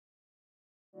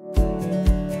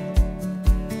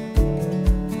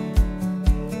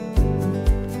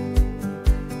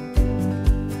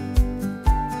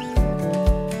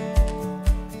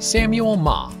Samuel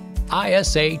Ma,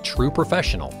 ISA True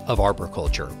Professional of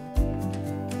Arboriculture.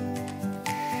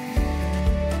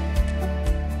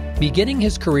 Beginning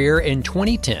his career in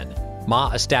 2010,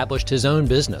 Ma established his own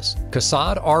business,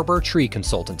 Casad Arbor Tree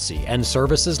Consultancy and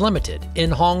Services Limited,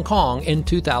 in Hong Kong in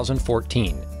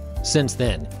 2014. Since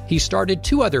then, he started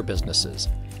two other businesses,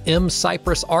 M.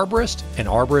 Cypress Arborist, an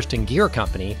arborist and gear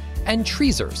company, and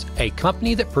Treezers, a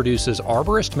company that produces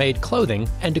arborist-made clothing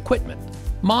and equipment.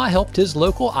 Ma helped his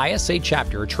local ISA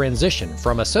chapter transition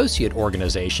from associate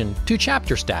organization to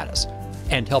chapter status,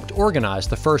 and helped organize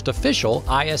the first official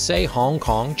ISA Hong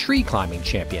Kong Tree Climbing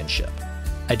Championship.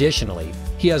 Additionally,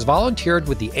 he has volunteered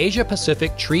with the Asia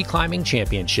Pacific Tree Climbing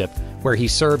Championship, where he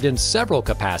served in several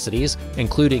capacities,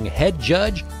 including head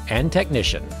judge and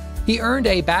technician. He earned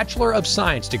a Bachelor of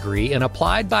Science degree in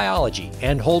Applied Biology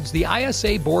and holds the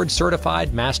ISA Board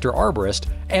Certified Master Arborist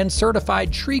and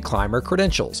Certified Tree Climber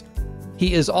credentials.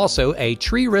 He is also a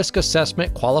Tree Risk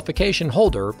Assessment qualification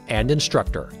holder and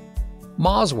instructor.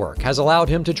 Ma's work has allowed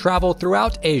him to travel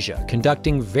throughout Asia,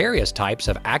 conducting various types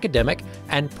of academic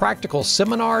and practical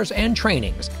seminars and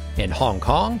trainings in Hong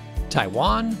Kong,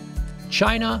 Taiwan,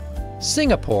 China,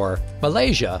 Singapore,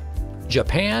 Malaysia,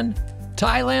 Japan,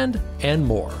 Thailand, and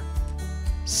more.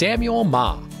 Samuel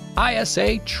Ma,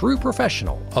 ISA True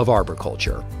Professional of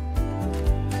Arboriculture.